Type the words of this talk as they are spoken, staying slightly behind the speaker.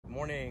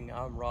morning,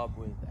 I'm Rob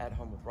with At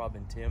Home with Rob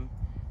and Tim,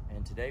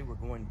 and today we're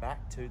going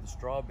back to the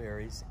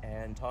strawberries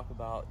and talk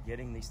about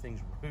getting these things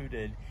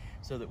rooted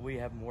so that we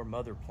have more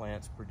mother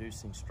plants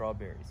producing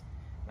strawberries.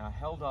 Now, I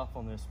held off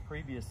on this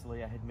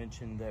previously. I had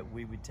mentioned that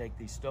we would take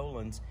these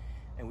stolons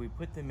and we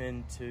put them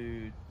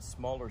into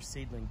smaller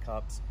seedling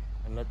cups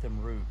and let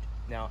them root.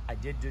 Now, I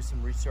did do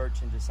some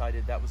research and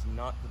decided that was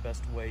not the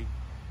best way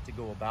to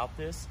go about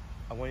this.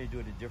 I wanted to do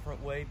it a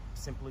different way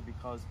simply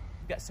because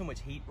we've got so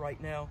much heat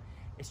right now.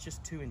 It's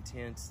just too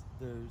intense.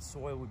 The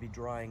soil would be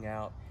drying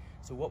out.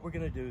 So what we're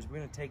gonna do is we're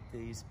gonna take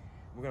these,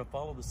 we're gonna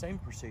follow the same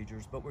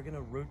procedures, but we're gonna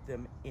root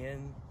them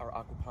in our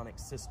aquaponics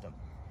system.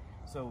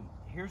 So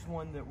here's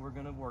one that we're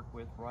gonna work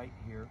with right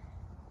here.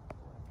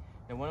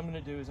 And what I'm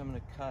gonna do is I'm gonna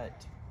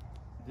cut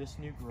this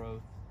new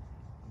growth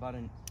about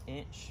an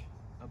inch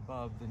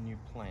above the new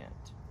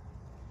plant.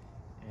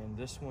 And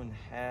this one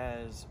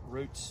has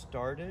roots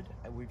started.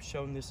 We've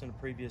shown this in a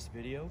previous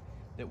video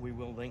that we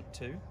will link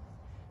to.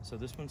 So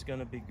this one's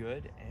gonna be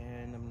good,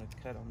 and I'm gonna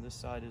cut on this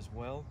side as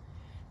well.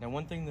 Now,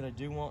 one thing that I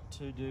do want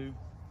to do,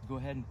 go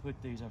ahead and put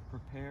these, I've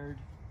prepared,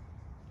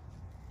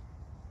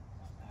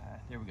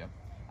 there we go.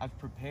 I've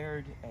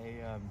prepared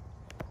a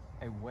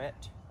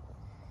wet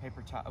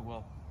paper towel,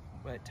 well,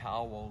 wet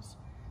towels,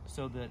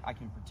 so that I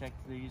can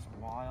protect these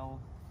while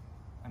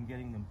I'm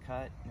getting them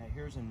cut. Now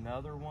here's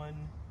another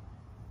one.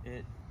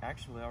 It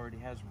actually already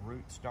has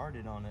roots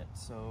started on it,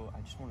 so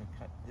I just want to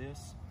cut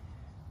this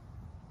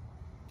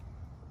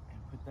and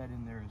put that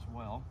in there as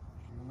well.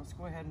 And let's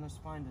go ahead and let's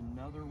find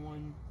another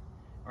one.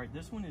 All right,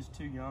 this one is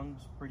too young.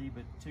 It's pretty,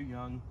 but too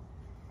young.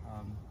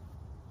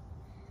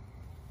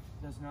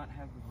 Does not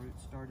have the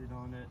roots started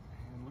on it,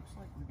 and looks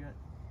like we got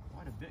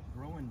quite a bit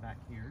growing back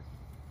here.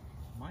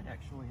 Might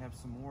actually have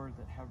some more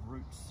that have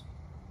roots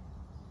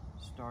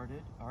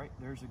started. All right,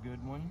 there's a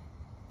good one.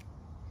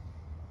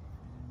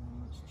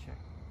 And let's check.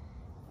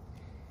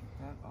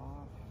 Get that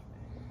off.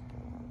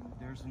 And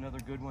there's another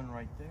good one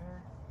right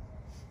there.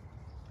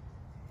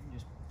 And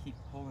just keep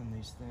pulling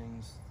these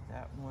things.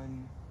 That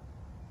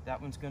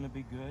one's going to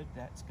be good.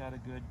 That's got a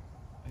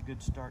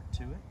good start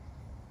to it.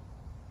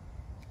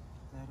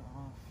 Get that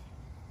off.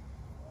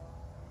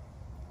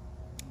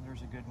 And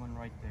there's a good one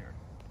right there.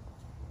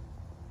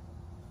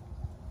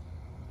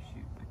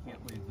 Shoot, I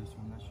can't leave this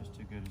one. That's just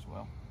too good as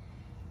well.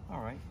 All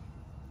right.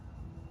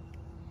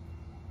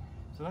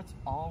 So that's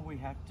all we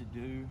have to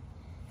do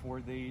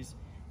for these.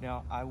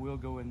 Now, I will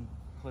go and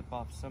clip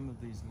off some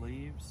of these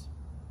leaves.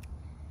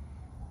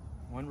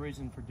 One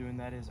reason for doing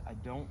that is I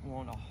don't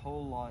want a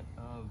whole lot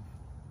of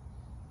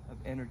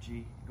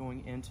energy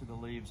going into the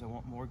leaves. I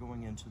want more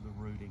going into the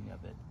rooting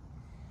of it.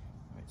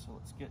 All right, so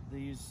let's get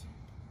these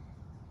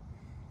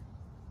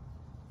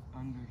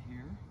under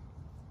here.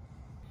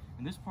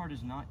 And this part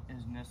is not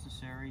as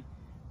necessary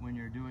when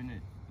you're doing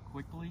it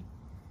quickly,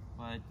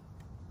 but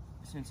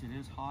since it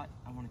is hot,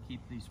 I want to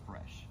keep these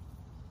fresh.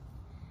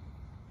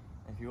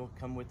 If you'll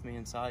come with me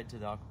inside to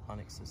the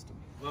aquaponics system.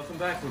 Welcome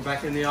back. We're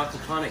back in the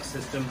aquaponics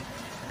system.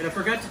 And I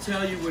forgot to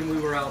tell you when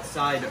we were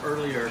outside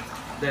earlier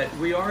that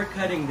we are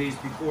cutting these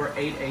before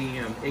 8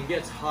 a.m. It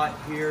gets hot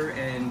here,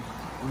 and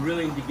we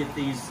really need to get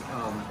these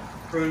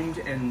pruned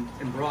and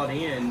brought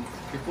in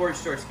before it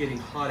starts getting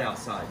hot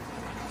outside.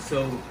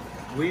 So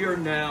we are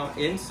now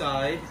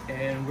inside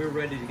and we're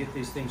ready to get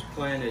these things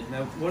planted.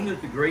 Now, one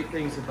of the great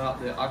things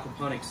about the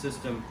aquaponics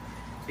system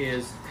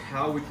is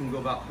how we can go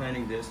about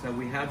planting this. Now,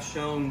 we have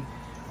shown,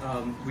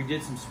 we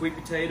did some sweet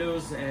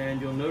potatoes,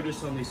 and you'll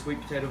notice on these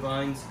sweet potato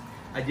vines,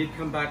 I did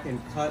come back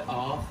and cut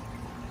off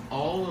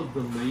all of the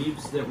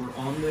leaves that were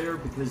on there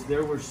because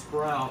there were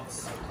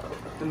sprouts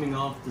coming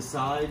off the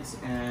sides,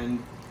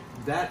 and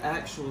that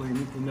actually,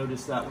 you can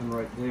notice that one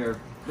right there,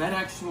 that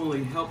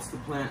actually helps the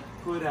plant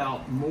put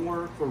out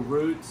more for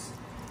roots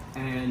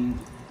and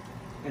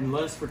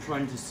less for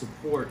trying to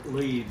support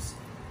leaves.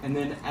 And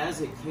then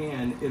as it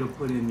can, it'll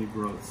put in new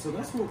growth. So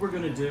that's what we're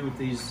gonna do with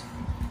these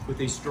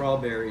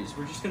strawberries.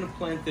 We're just gonna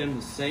plant them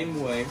the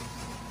same way.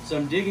 So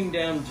I'm digging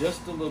down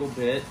just a little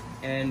bit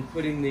and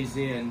putting these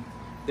in.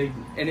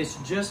 And it's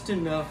just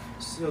enough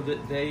so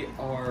that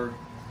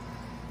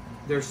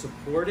they're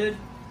supported.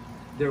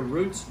 Their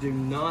roots do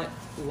not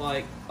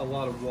like a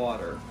lot of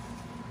water.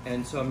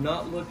 And so I'm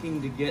not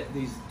looking to get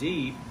these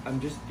deep. I'm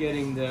just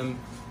getting them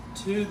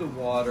to the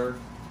water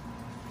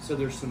so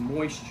there's some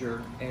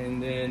moisture,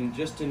 and then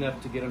just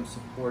enough to get them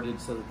supported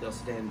so that they'll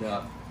stand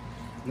up.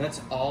 And that's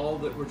all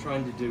that we're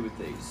trying to do with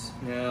these.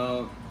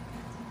 Now,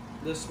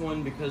 this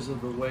one, because of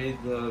the way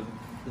the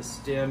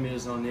stem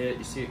is on it,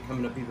 you see it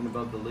coming up even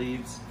above the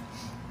leaves.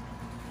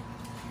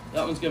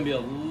 That one's gonna be a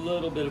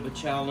little bit of a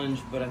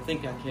challenge, but I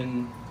think I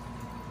can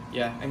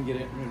get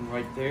it in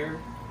right there.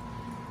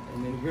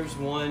 And then here's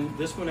one.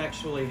 This one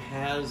actually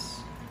has,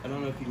 I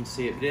don't know if you can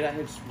see it, but it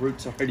has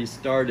roots already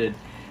started,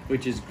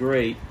 which is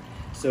great.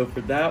 So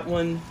for that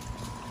one,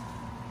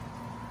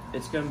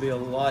 it's going to be a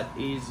lot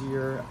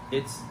easier.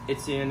 It's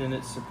in and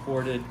it's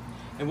supported.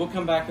 And we'll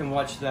come back and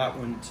watch that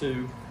one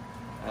too.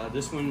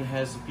 This one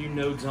has a few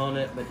nodes on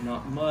it, but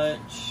not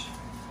much.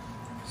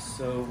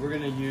 So we're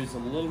going to use a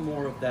little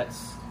more of that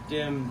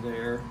stem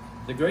there.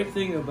 The great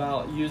thing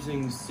about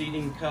using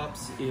seeding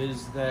cups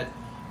is that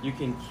you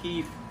can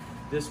keep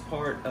this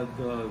part of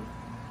the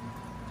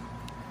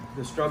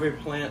strawberry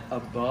plant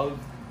above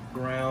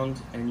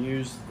ground and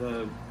use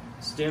the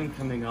stem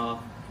coming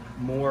off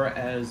more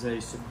as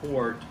a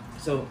support.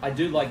 So I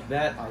do like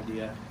that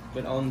idea,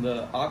 but on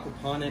the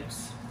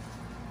aquaponics,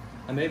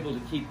 I'm able to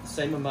keep the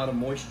same amount of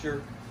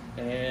moisture,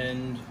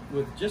 and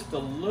with just a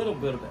little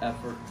bit of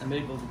effort, I'm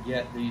able to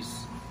get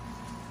these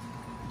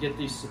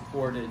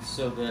supported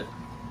so that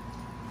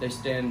they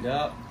stand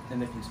up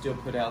and they can still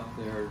put out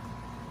their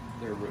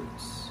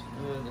roots.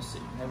 Let's see,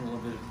 I'm having a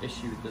little bit of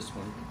issue with this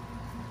one.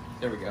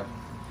 There we go.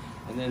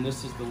 And then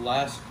this is the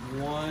last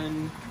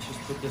one.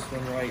 Just put this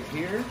one right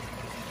here.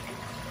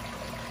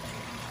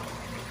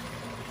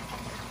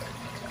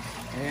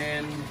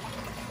 And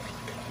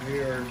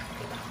we're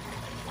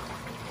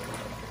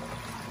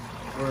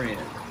in.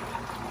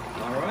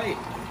 All right.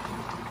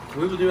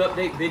 We will do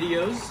update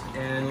videos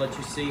and let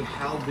you see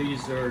how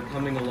these are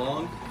coming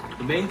along.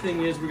 The main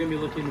thing is we're going to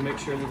be looking to make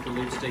sure that the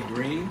leaves stay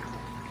green,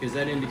 because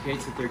that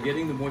indicates that they're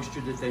getting the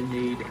moisture that they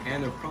need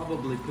and they're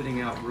probably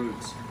putting out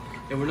roots.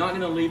 And we're not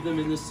going to leave them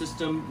in this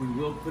system. We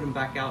will put them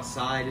back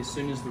outside as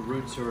soon as the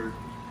roots are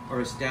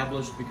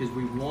established, because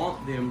we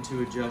want them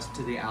to adjust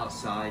to the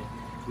outside.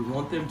 We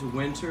want them to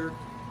winter,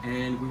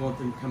 and we want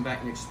them to come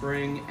back next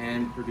spring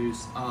and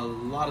produce a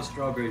lot of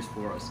strawberries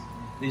for us.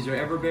 These are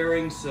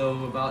ever-bearing,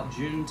 so about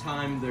June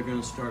time they're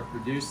going to start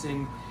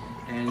producing,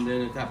 and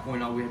then at that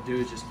point all we have to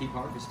do is just keep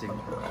harvesting.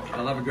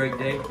 Y'all have a great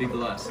day. Be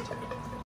blessed.